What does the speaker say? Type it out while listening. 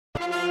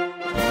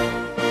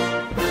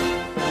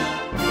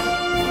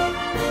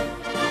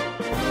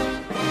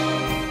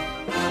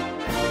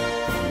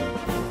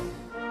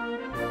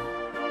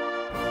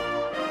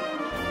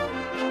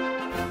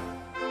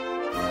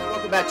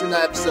to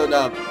another episode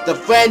of the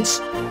French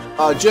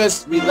are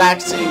just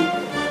relaxing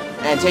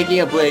and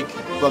taking a break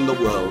from the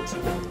world.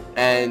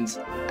 And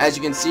as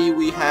you can see,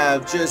 we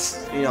have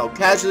just,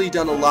 casually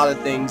done a lot of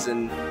things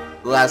in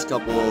the last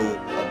couple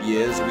of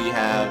years. We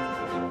have,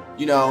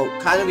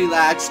 kind of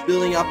relaxed,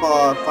 building up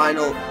our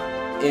final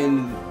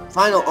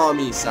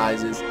army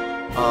sizes.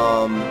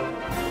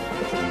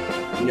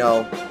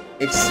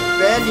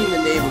 Expanding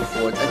the naval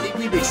forts. I think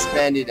we've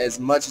expanded as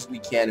much as we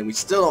can, and we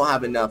still don't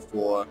have enough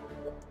for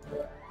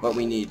what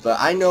we need. But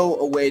I know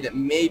a way that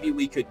maybe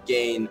we could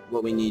gain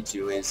what we need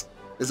to is,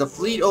 there's a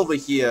fleet over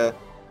here.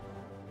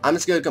 I'm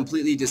just going to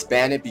completely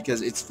disband it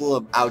because it's full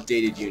of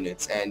outdated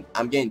units, and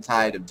I'm getting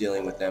tired of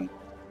dealing with them.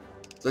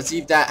 So let's see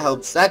if that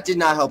helps. That did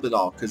not help at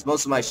all, because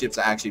most of my ships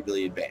are actually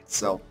really advanced.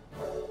 So,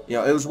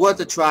 it was worth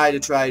a try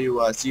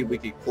to see if we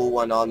could pull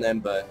one on them,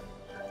 but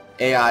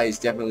AI is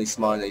definitely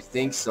smarter than they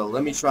think. So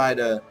let me try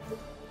to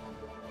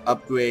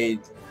upgrade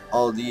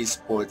all these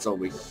ports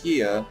over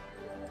here.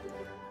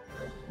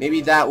 Maybe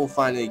that will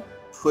finally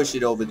push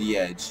it over the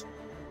edge,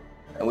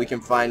 and we can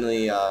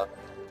finally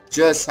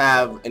just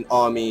have an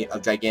army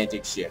of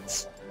gigantic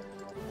ships,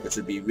 which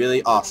would be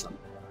really awesome.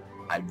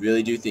 I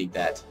really do think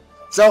that.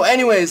 So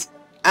anyways,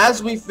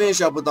 as we finish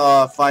up with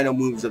our final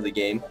moves of the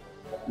game,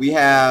 we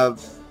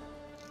have,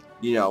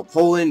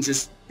 Poland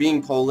just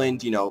being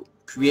Poland,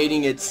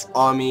 creating its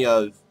army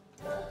of,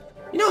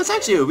 it's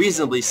actually a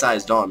reasonably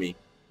sized army.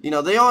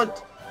 They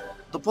aren't,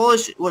 the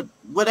Polish,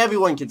 what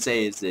everyone can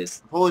say is this: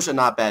 the Polish are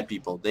not bad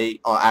people.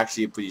 They are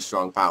actually a pretty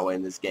strong power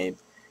in this game,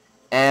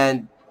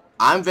 and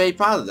I'm very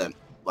proud of them.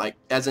 Like,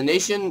 as a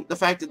nation, the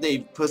fact that they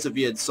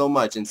persevered so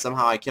much and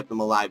somehow I kept them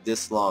alive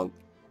this long,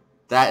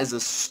 that is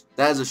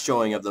a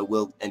showing of the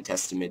will and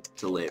testament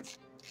to live.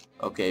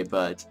 Okay,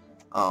 but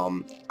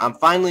I'm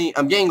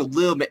getting a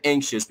little bit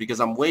anxious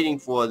because I'm waiting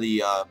for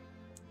the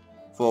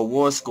for a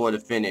war score to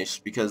finish,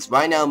 because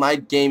right now my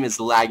game is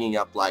lagging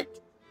up like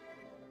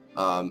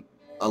a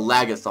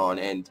lagathon,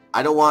 and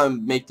I don't want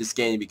to make this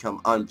game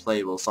become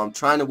unplayable. So I'm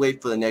trying to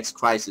wait for the next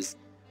crisis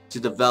to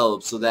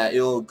develop so that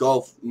it'll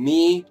go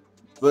me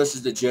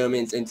versus the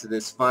Germans into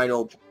this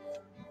final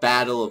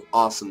battle of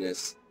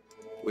awesomeness,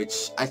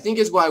 which I think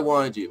is what I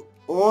want to do.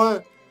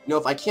 Or,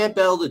 if I can't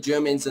battle the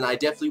Germans, then I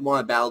definitely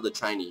want to battle the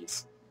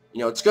Chinese.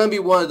 It's going to be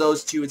one of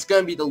those two. It's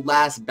going to be the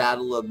last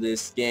battle of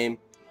this game,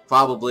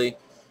 probably.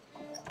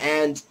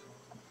 And,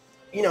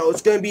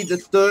 it's going to be the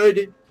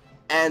third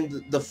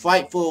and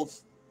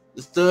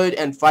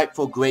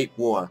frightful Great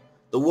War.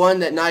 The one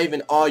that not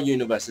even our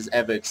universe has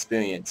ever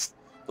experienced.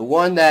 The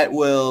one that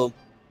will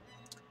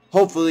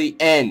hopefully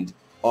end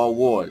all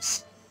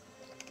wars.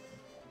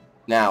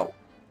 Now,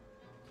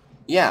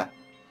 yeah.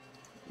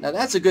 Now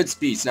that's a good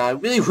speech. Now I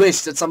really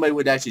wish that somebody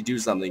would actually do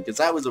something, because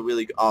that was a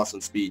really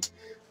awesome speech.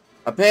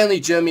 Apparently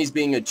Germany's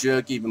being a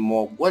jerk even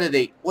more. What do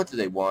they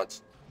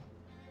want?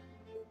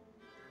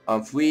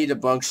 Free the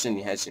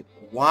Bunkshin Hessian.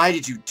 Why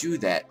did you do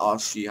that,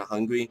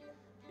 Austria-Hungary?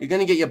 You're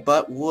gonna get your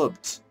butt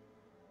whooped.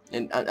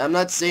 And I'm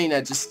not saying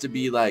that just to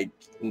be like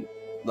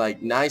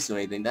nice or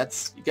anything.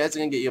 You guys are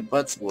gonna get your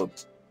butts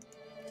whooped.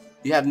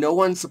 You have no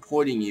one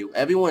supporting you.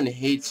 Everyone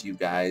hates you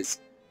guys.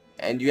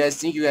 And you guys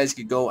think you guys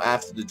could go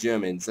after the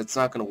Germans. That's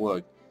not gonna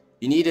work.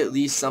 You need at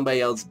least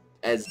somebody else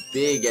as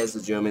big as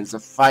the Germans to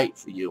fight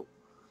for you.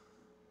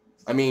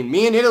 I mean,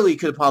 me and Italy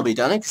could have probably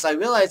done it, because I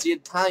realized the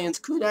Italians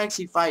can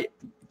actually fight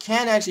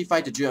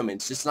the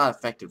Germans, just not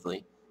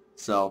effectively.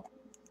 So,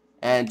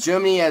 and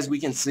Germany, as we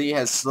can see,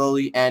 has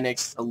slowly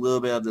annexed a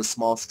little bit of the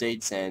small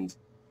states, and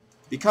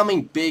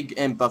becoming big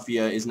and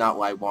buffier is not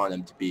what I want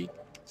them to be.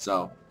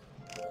 So,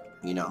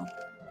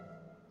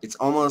 it's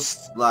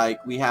almost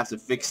like we have to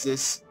fix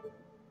this.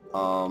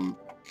 But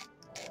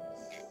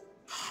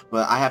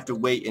I have to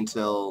wait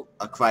until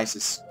a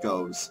crisis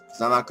goes,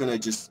 because I'm not going to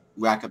just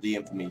rack up the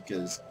infamy,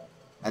 because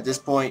at this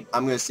point,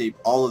 I'm going to save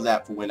all of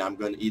that for when I'm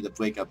going to either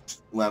break up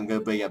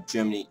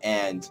Germany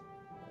and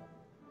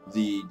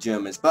the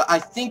Germans. But I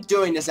think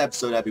during this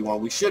episode,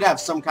 everyone, we should have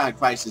some kind of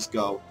crisis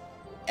go.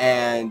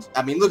 And,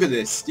 I mean, look at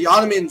this. The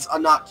Ottomans are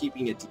not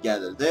keeping it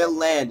together. Their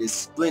land is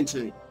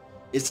splintering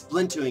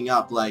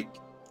up like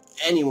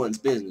anyone's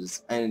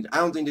business. And I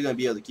don't think they're going to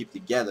be able to keep it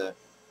together.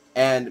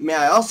 And may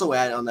I also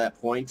add on that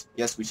point,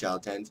 yes, we shall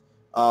attend,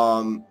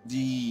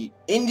 the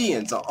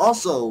Indians are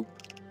also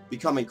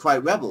becoming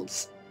quite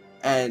rebels.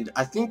 And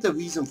I think the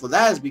reason for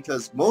that is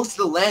because most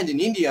of the land in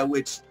India,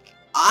 which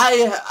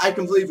I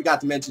completely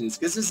forgot to mention this,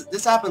 because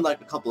this happened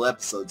like a couple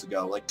episodes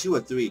ago, like 2 or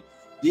 3.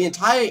 The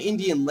entire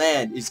Indian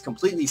land is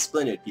completely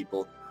splintered,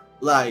 people.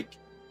 Like,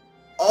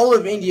 all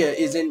of India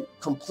is in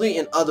complete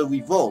and utter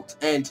revolt,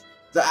 and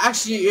they're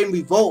actually in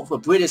revolt for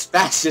British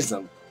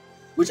fascism,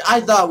 which I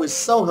thought was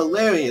so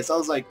hilarious. I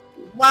was like,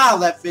 wow,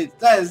 that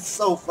is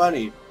so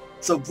funny.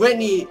 So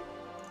Brittany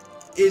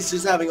is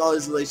just having all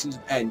these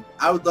relationships, and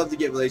I would love to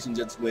get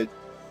relationships with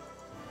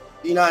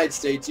the United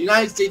States. The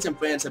United States and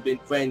France have been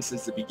friends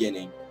since the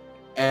beginning.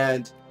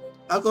 And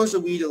how close are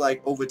we to,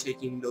 like,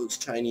 overtaking those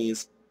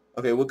Chinese?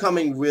 Okay, we're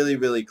coming really,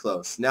 really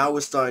close. Now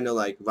we're starting to,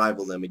 like,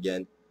 rival them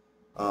again.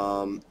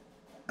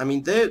 I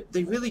mean, they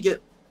really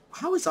get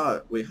how's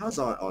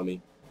our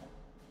army?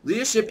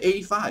 Leadership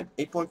 85,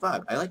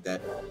 8.5. I like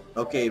that.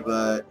 Okay,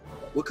 but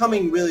we're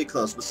coming really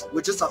close.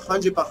 We're just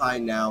 100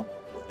 behind now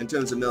in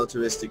terms of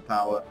militaristic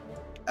power.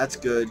 That's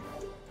good.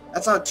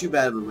 That's not too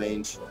bad of a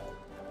range.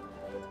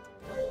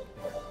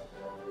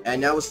 And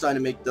now we're starting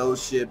to make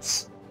those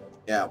ships.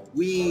 Yeah,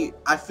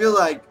 I feel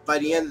like by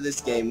the end of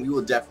this game, we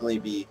will definitely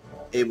be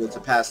able to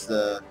pass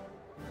the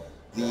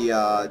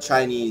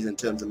Chinese in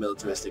terms of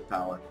militaristic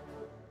power,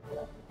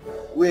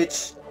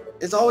 which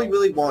is all we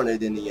really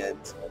wanted in the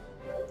end.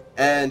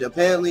 And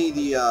apparently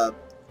the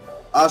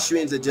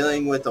Austrians are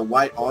dealing with a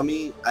white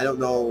army. I don't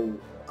know,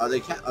 are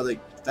they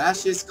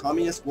fascist,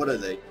 communist? What are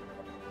they?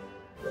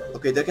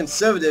 Okay, they're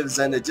conservatives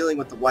and they're dealing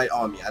with the white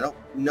army. I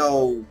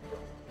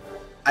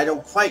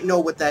don't quite know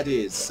what that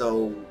is,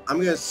 so I'm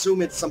gonna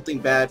assume it's something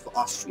bad for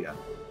Austria.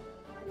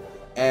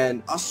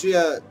 And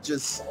Austria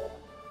just,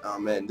 oh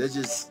man, they're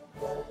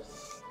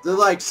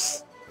like,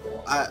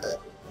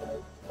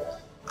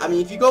 I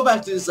mean, if you go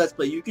back to this Let's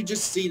Play, you could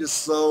just see the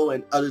slow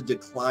and utter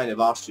decline of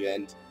Austria,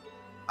 and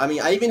I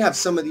mean, I even have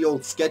some of the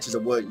old sketches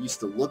of what it used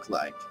to look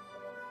like.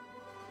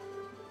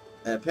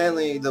 And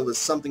apparently there was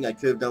something I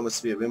could have done with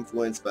Sphere of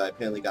Influence, but I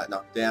apparently got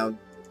knocked down.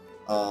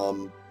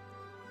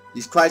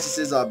 These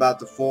crises are about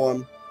to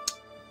form.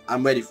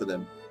 I'm ready for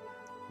them.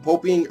 I'm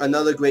hoping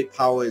another great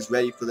power is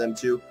ready for them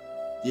too.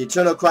 The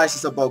eternal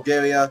crisis of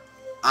Bulgaria.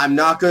 I'm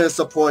not going to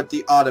support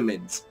the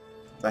Ottomans.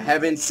 For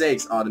heaven's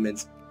sakes,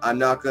 Ottomans, I'm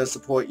not going to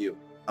support you.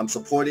 I'm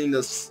supporting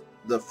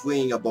the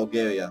freeing of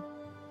Bulgaria.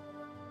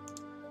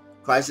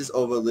 Crisis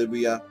over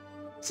Libya.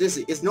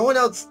 Seriously, is no one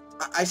else...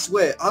 I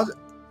swear,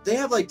 they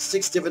have like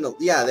 6 different...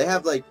 Yeah, they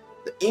have like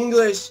the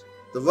English,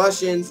 the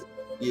Russians,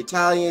 the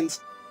Italians,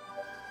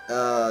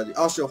 the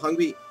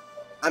Austro-Hungary.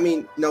 I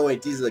mean, no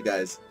wait, these are the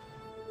guys.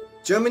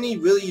 Germany,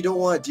 really, you don't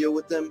want to deal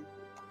with them?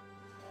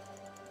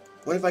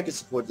 What if I could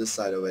support this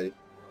side already?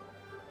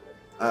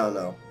 I don't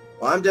know.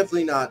 Well, I'm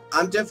definitely not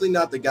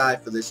the guy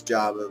for this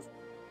job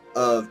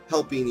of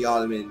helping the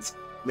Ottomans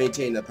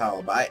maintain their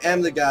power, but I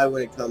am the guy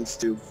when it comes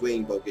to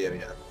freeing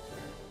Bulgaria.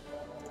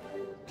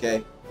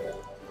 Okay.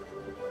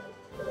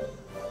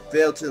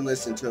 Failed to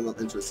enlist internal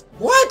interest.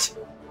 What?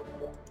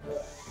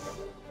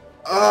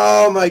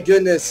 Oh my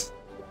goodness.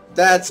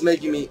 That's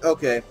making me...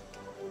 Okay.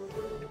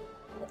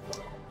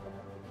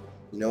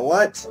 You know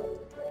what?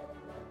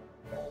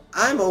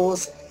 I'm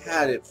almost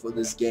had it for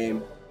this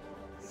game.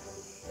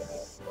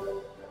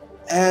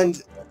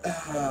 And...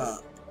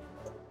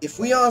 if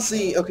we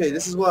honestly... Okay,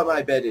 this is what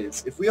my bet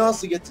is. If we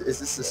honestly get to... Is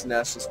this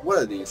nationalist? What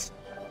are these?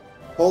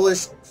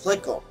 Polish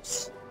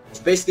flickers.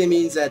 Which basically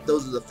means that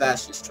those are the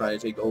fascists trying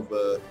to take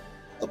over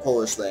the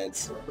Polish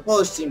lands. The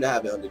Polish seem to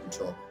have it under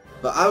control.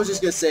 But I was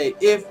just going to say,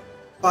 if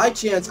by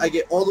chance I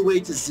get all the way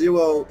to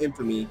 0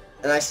 infamy,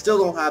 and I still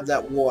don't have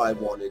that war I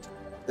wanted,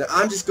 then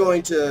I'm just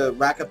going to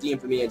rack up the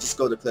infamy and just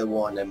go declare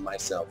war on them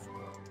myself.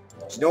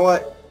 But you know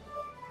what?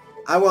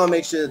 I want to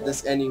make sure that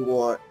this ending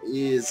war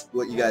is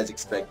what you guys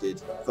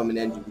expected from an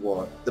ending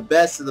war. The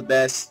best of the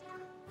best.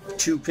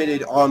 2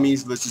 pitted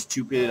armies versus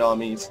 2 pitted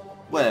armies.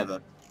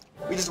 Whatever.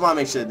 We just want to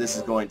make sure that this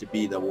is going to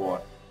be the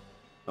war.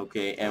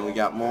 Okay, and we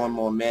got more and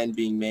more men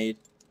being made.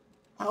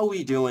 How are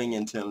we doing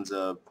in terms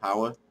of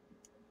power?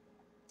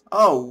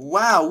 Oh,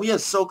 wow, we are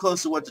so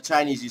close to what the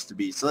Chinese used to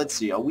be. So let's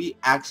see, are we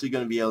actually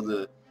going to be able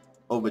to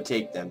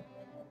overtake them?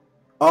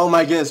 Oh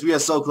my goodness, we are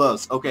so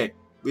close. Okay,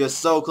 we are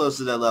so close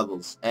to their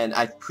levels. And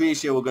I'm pretty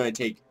sure we're going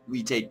to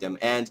retake them.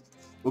 And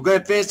we're going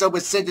to finish up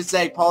with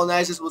synthetic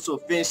colonizers, which will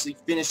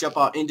finish up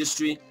our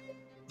industry.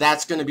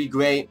 That's going to be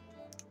great.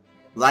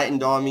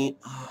 Lightened army.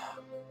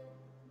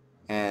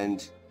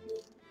 And...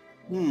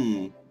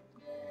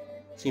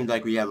 seems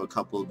like we have a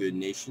couple of good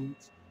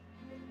nations.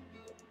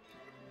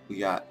 We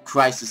got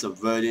crisis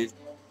averted.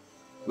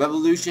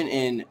 Revolution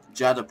in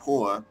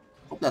Jadapur.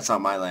 Hope that's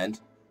not my land.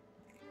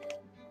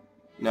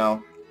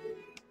 No.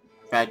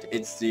 In fact,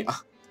 it's the...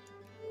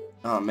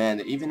 Oh man,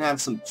 they even have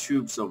some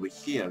troops over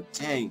here.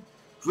 Dang.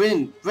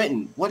 Britain,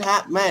 what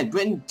happened? Man,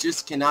 Britain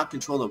just cannot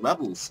control the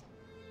rebels.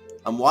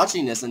 I'm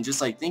watching this and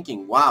just like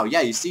thinking, wow,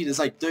 yeah, you see there's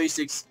like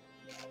 36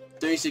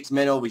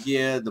 men over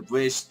here. The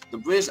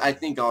British I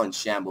think are in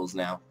shambles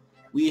now.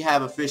 We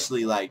have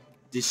officially like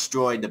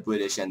destroyed the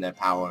British and their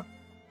power,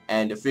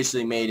 and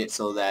officially made it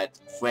so that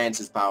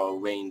France's power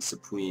reigns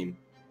supreme.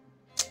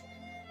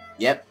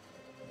 Yep.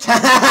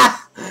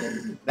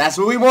 That's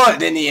what we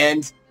wanted in the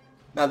end.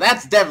 Now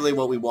that's definitely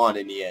what we want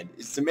in the end,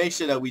 is to make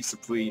sure that we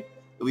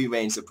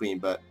reign supreme.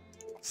 But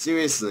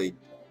seriously,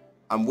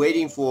 I'm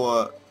waiting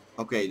for,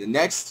 okay, the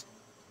next,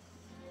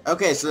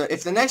 okay, so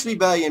if the next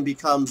rebellion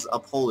becomes a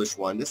Polish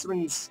one, this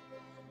one's,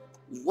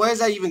 what is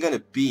that even going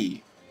to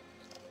be?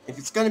 If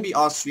it's going to be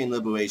Austrian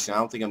liberation, I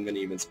don't think I'm going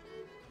to even...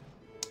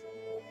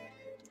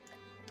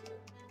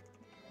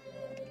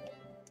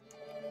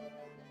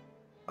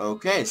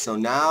 Okay, so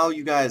now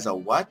you guys are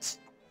what?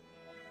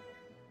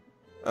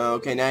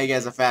 Okay, now you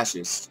guys are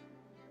fascist.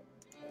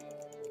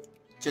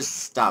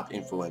 Just stop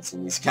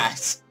influencing these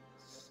guys.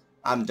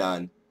 I'm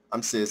done.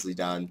 I'm seriously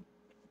done.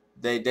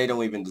 They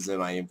don't even deserve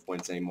my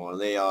influence anymore.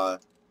 They are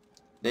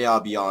They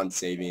are beyond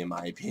saving, in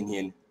my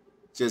opinion.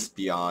 Just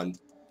beyond.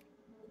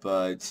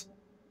 But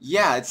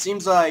yeah, it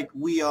seems like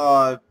we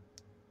are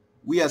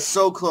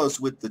so close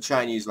with the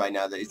Chinese right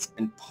now that it's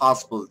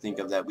impossible to think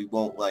of that we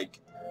won't like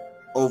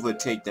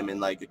overtake them in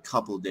like a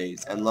couple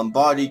days. And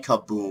Lombardy,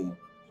 kaboom.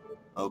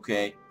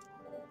 Okay.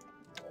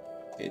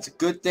 It's a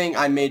good thing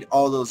I made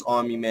all those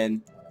army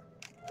men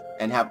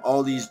and have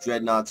all these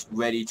dreadnoughts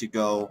ready to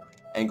go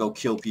and go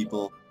kill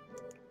people.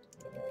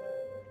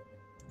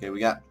 Okay, we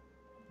got...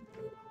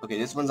 Okay,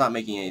 this one's not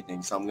making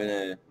anything, so I'm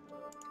gonna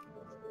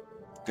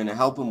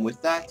help him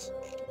with that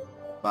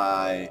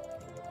by...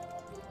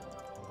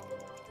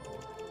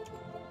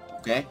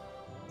 Okay.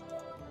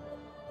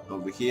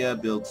 Over here,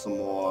 build some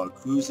more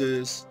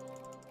cruisers.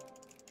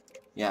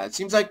 Yeah, it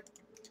seems like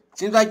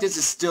this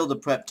is still the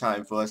prep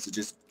time for us to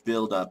just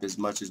build up as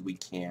much as we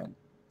can.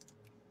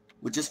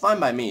 Which is fine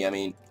by me. I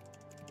mean,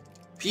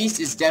 peace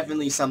is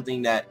definitely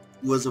something that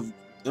was, in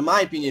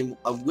my opinion,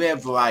 a rare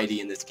variety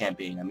in this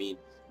campaign. I mean,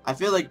 I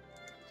feel like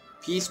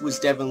peace was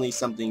definitely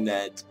something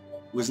that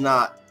was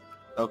not...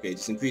 Okay,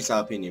 just increase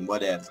our opinion,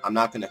 whatever. I'm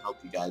not going to help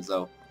you guys,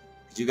 though,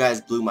 because you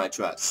guys blew my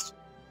trust.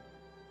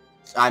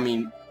 I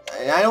mean,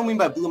 I don't mean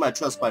by blew my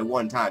trust by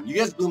one time. You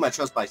guys blew my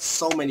trust by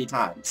so many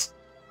times.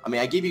 I mean,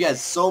 I gave you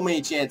guys so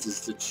many chances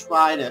to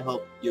try to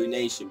help your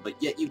nation,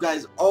 but yet you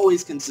guys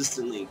always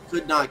consistently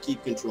could not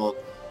keep control.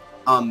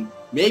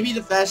 Maybe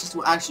the fascists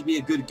will actually be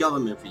a good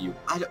government for you.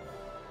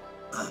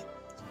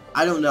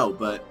 I don't know,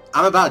 but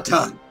I'm about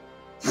done.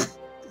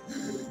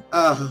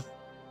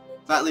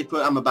 Flatly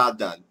put, I'm about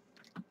done.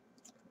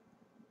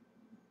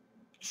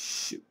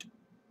 Shoot.